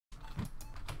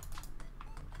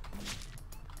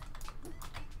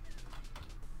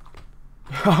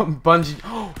Bungee.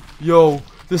 Yo,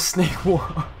 the snake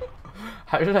wall.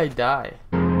 How did I die?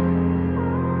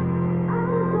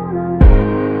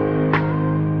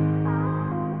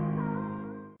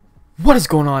 What is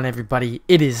going on, everybody?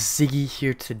 It is Ziggy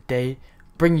here today,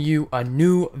 bringing you a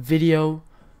new video.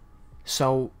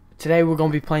 So today we're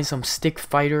gonna be playing some Stick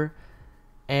Fighter,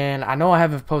 and I know I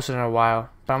haven't posted in a while,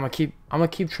 but I'm gonna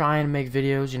keep trying to make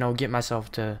videos. You know, get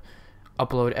myself to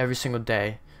upload every single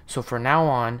day. So for now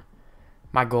on,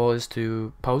 my goal is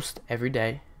to post every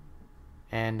day,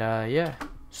 and yeah.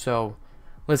 So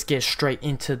let's get straight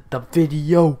into the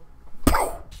video.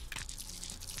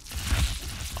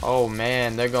 Oh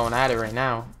man, they're going at it right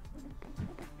now.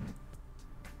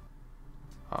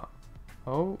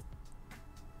 Oh,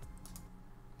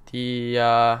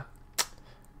 the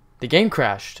game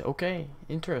crashed. Okay,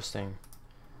 interesting.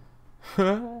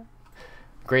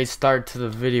 Great start to the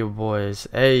video, boys.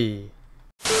 Hey.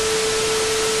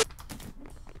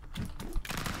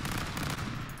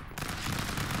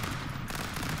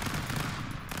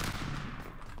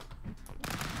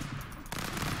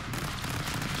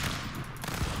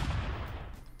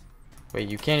 Wait,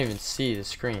 you can't even see the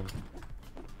screen.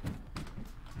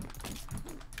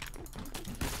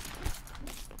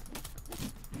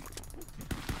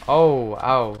 Oh,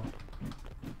 ow.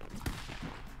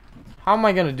 How am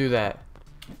I gonna do that?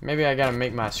 Maybe I gotta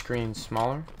make my screen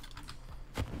smaller.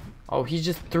 Oh, he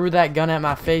just threw that gun at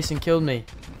my face and killed me.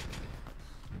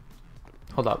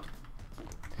 Hold up.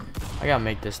 I gotta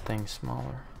make this thing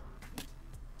smaller.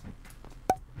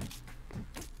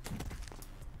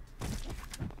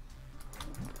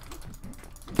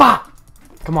 Bah!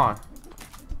 Come on.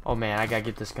 Oh man, I gotta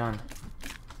get this gun.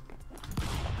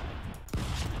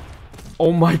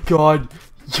 Oh my god.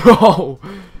 Yo!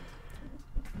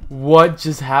 What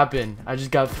just happened? I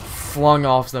just got flung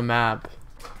off the map.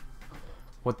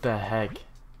 What the heck?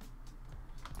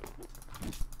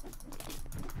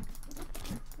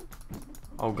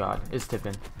 Oh god, it's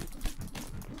tipping.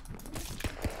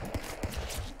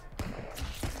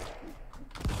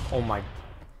 Oh my.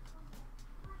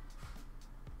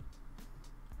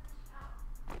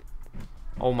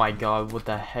 Oh my god, what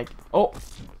the heck? Oh!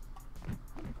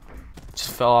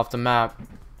 Just fell off the map.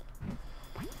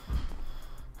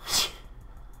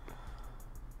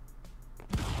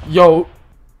 Yo!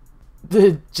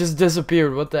 It just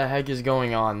disappeared. What the heck is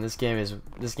going on? This game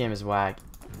is whack.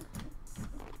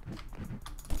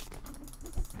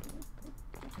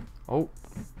 Oh.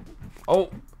 Oh,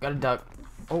 gotta duck.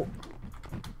 Oh.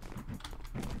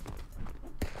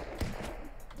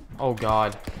 Oh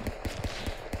god.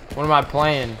 What am I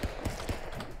playing?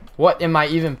 What am I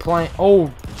even playing?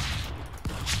 Oh!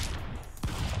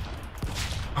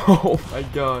 Oh my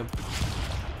god.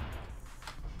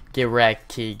 Get wrecked,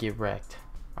 kid. Get wrecked.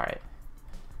 Alright.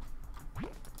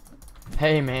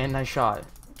 Hey man, nice shot.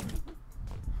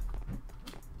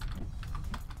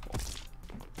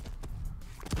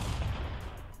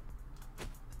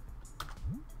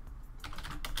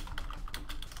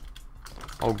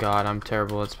 Oh god, I'm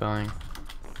terrible at spelling.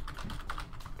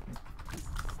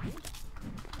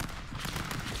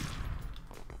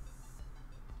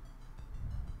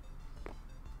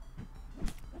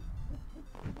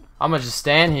 I'm gonna just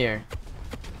stand here.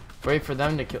 Wait for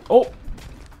them to kill. Oh!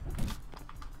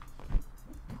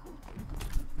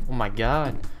 Oh my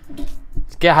god.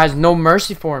 This guy has no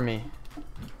mercy for me.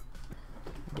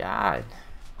 God.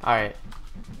 Alright.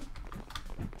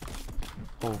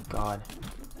 Oh god.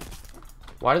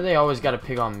 Why do they always gotta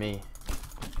pick on me?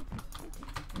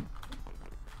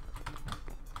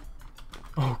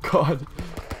 Oh god.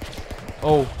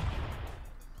 Oh.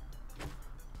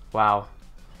 Wow.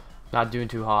 Not doing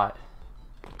too hot.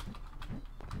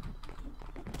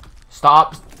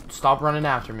 Stop running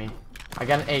after me. I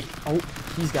got an AK. Oh,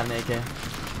 he's got an AK.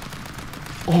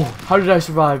 Oh, how did I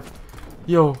survive?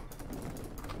 Yo.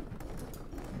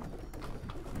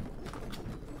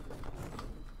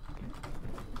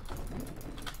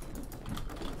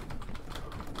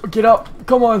 Get up.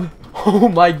 Come on. Oh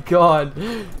my god.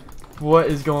 What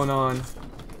is going on?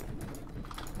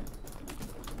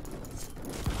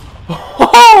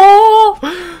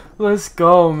 Let's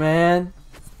go, man.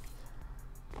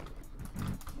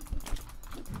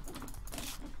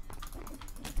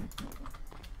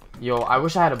 Yo, I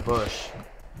wish I had a bush.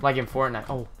 Like in Fortnite.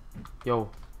 Oh,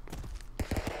 yo.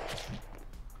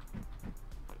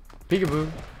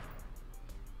 Peekaboo.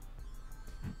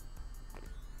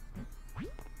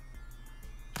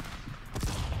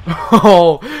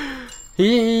 Oh,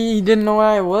 he didn't know where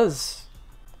I was.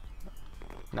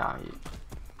 Nah,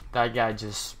 that guy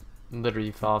just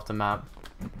literally fell off the map.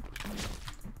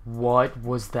 What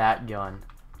was that gun?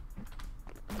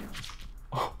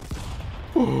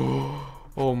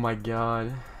 Oh my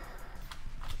god.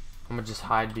 I'm gonna just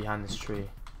hide behind this tree.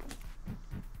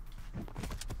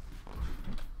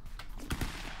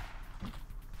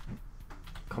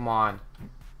 Come on.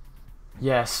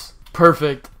 Yes.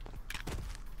 Perfect.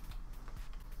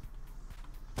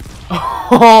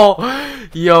 Oh,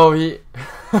 yo, he.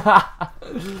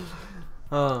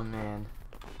 Oh man.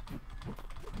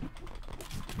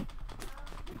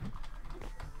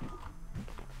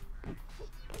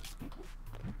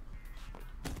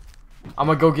 I'm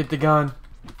gonna go get the gun.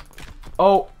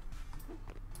 Oh.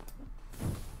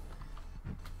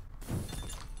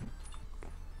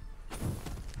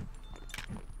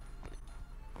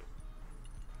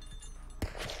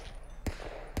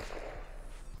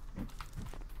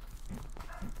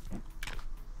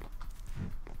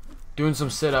 Doing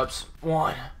some sit-ups.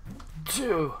 1,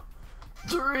 2,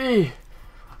 3,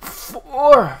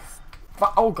 4,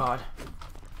 5. Oh god.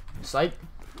 Psych.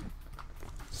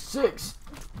 6.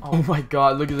 Oh my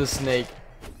god, look at this snake.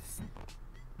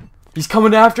 He's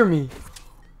coming after me.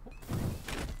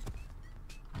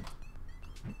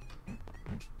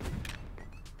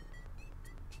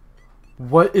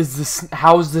 What is this?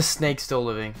 How is this snake still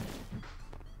living?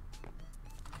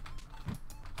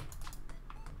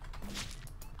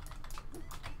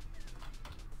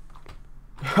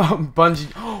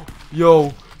 Bungee.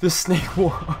 Yo, this snake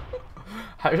won.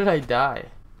 How did I die?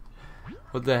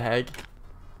 What the heck?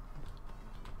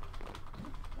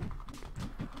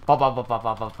 Ba ba ba ba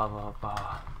ba ba ba ba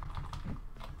ba.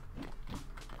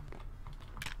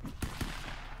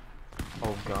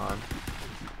 Oh god.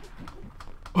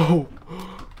 Oh.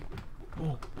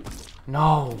 Oh.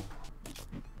 No.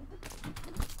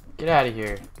 Get out of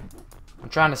here. I'm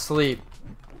trying to sleep.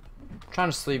 I'm trying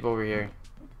to sleep over here.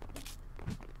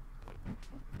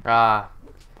 Ah.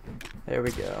 There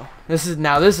we go. This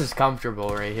is comfortable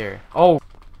right here. Oh.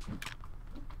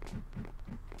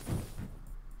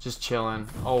 Just chilling.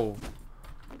 Oh.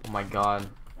 Oh my god.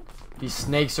 These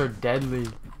snakes are deadly.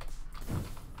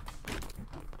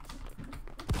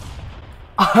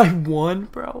 I won,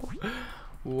 bro.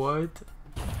 What?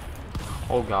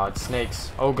 Oh god,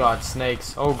 snakes. Oh god,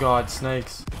 snakes. Oh god,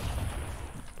 snakes.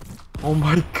 Oh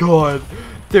my god.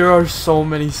 There are so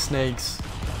many snakes.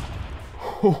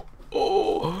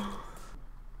 Oh.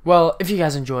 Well, if you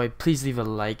guys enjoyed, please leave a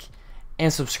like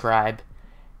and subscribe.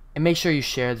 And make sure you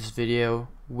share this video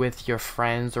with your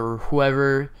friends or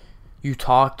whoever you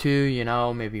talk to, you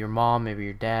know, maybe your mom, maybe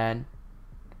your dad.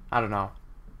 I don't know.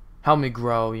 Help me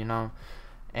grow, you know.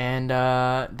 And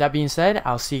that being said,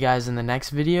 I'll see you guys in the next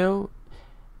video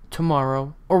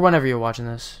tomorrow or whenever you're watching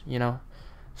this, you know.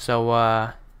 So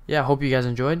yeah, hope you guys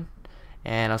enjoyed,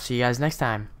 and I'll see you guys next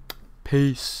time.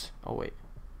 Peace. Oh wait.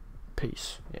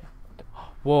 Peace. Yeah.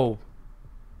 Whoa.